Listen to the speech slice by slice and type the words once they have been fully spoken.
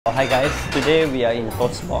Hi guys, today we are in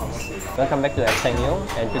Toast Box. Welcome back to Exenio,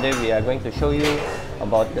 and today we are going to show you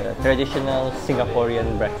about the traditional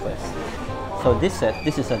Singaporean breakfast. So this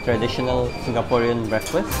is a traditional Singaporean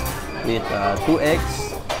breakfast with 2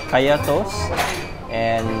 eggs, kaya toast,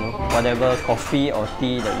 and whatever coffee or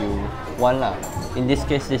tea that you want lah. In this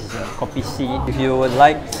case, this is a kopi C. If you would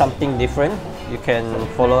like something different, you can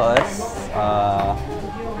follow us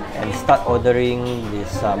and start ordering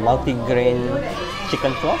this multi-grain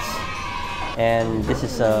chicken floss, and this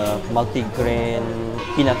is a multi-grain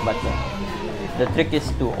peanut butter. The trick is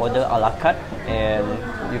to order a la carte, and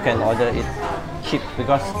you can order it cheap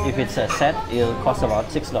because if it's a set, it'll cost about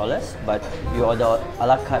 $6, but you order a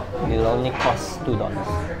la carte, it'll only cost $2.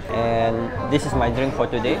 And this is my drink for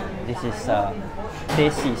today. This is teh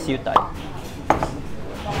C siu tai.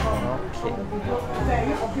 Okay.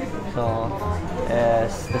 So,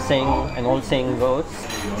 as an old saying goes,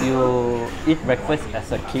 you eat breakfast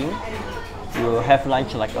as a king, you have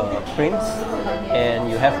lunch like a prince, and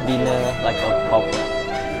you have dinner like a pauper.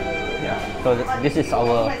 Yeah. So this is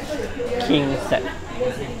our king set.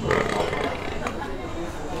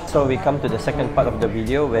 So we come to the second part of the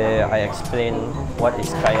video where I explain what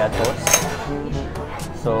is kaya toast.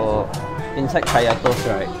 So inside kaya toast,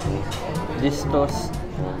 right, this toast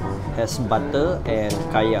has butter and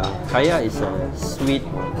kaya. Kaya is a sweet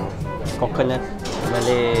coconut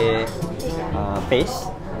Malay paste,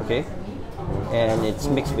 okay, and it's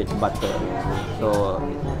mixed with butter. So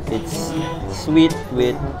it's sweet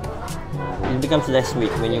with, it becomes less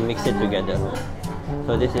sweet when you mix it together.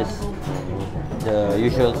 So this is the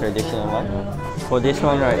usual traditional one. For this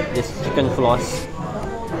one, right, this chicken floss,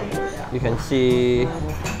 you can see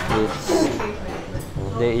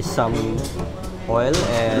there is some oil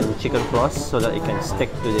and chicken floss so that it can stick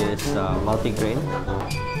to this multi-grain.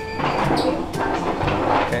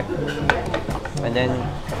 Okay, and then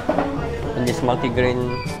in this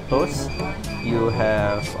multi-grain toast, you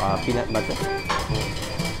have peanut butter,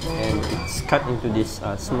 and it's cut into these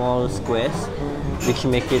small squares, which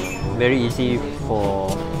make it very easy for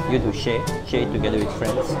you to share it together with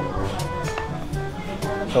friends.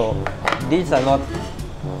 So these are not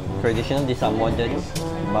traditional, these are modern,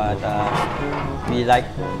 but we like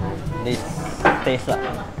this taste lah.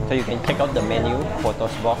 So you can check out the menu for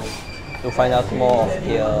Toast Box to find out more of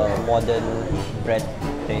their modern bread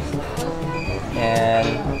taste.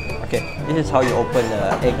 And okay, this is how you open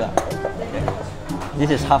the egg lah. Okay.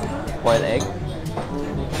 This is half boiled egg.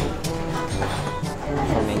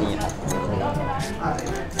 So many.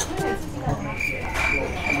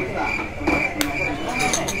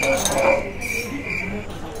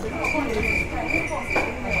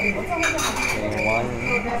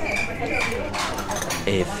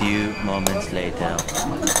 A few moments later.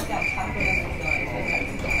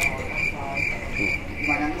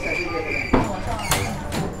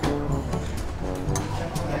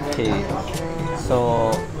 Okay,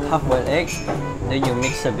 so half-boiled egg, then you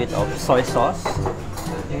mix a bit of soy sauce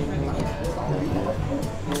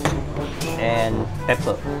and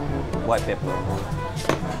pepper, white pepper.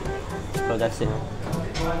 So that's it.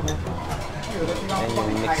 Then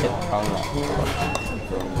you mix it around now.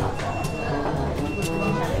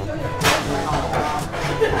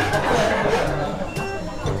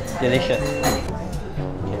 Delicious. Okay.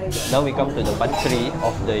 Now we come to the part 3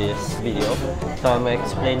 of this video. So I'm going to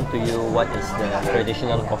explain to you what is the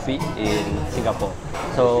traditional coffee in Singapore.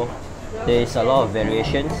 So there is a lot of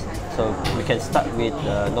variations. So we can start with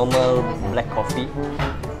normal black coffee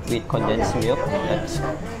with condensed milk. That's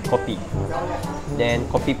kopi. Then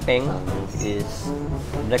kopi peng is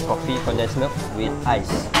black coffee condensed milk with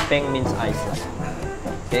ice. Peng means ice.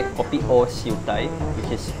 Okay, kopi O siu tai,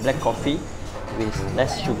 which is black coffee with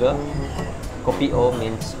less sugar. Kopi O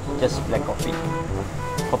means just black coffee.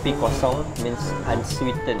 Kopi kosong means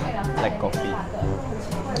unsweetened black coffee.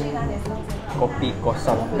 Kopi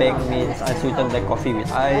kosong peng means unsweetened black coffee with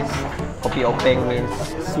ice. Kopi O peng means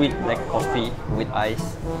sweet black coffee with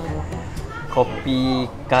ice. Kopi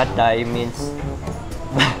kadai means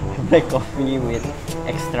black coffee with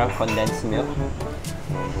extra condensed milk.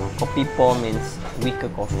 Kopi po means weaker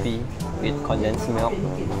coffee with condensed milk.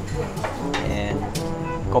 And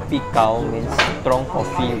kopi kau means strong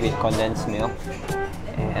coffee with condensed milk.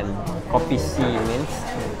 And kopi C means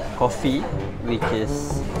coffee which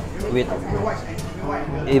is with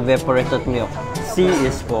evaporated milk. C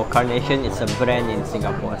is for Carnation, it's a brand in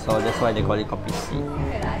Singapore, so that's why they call it kopi C.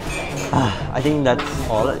 I think that's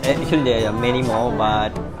all. Actually there are many more,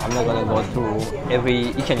 but I'm not gonna go through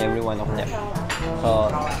each and every one of them.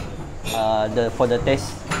 So for the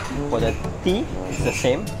taste, for the tea, it's the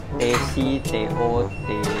same. Teh C, Teh O,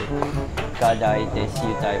 Teh Gadai, there's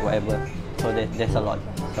Yutai, whatever. So there's a lot.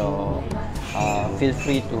 So feel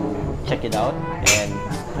free to check it out and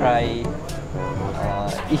try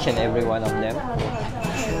each and every one of them.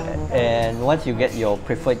 And once you get your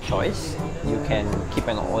preferred choice, you can keep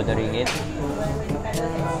on ordering it.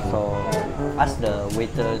 So ask the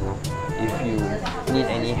waiter if you need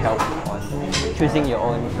any help on choosing your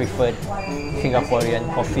own preferred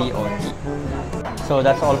Singaporean coffee or tea. So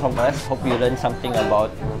that's all from us. Hope you learned something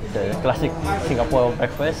about the classic Singapore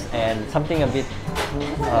breakfast and something a bit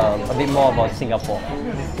more about Singapore.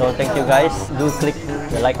 So thank you guys. Do click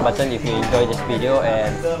the like button if you enjoyed this video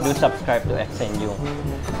and do subscribe to Accent Yung.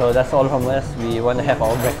 So that's all from us. We want to have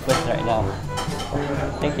our breakfast right now.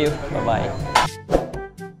 Thank you. Bye bye.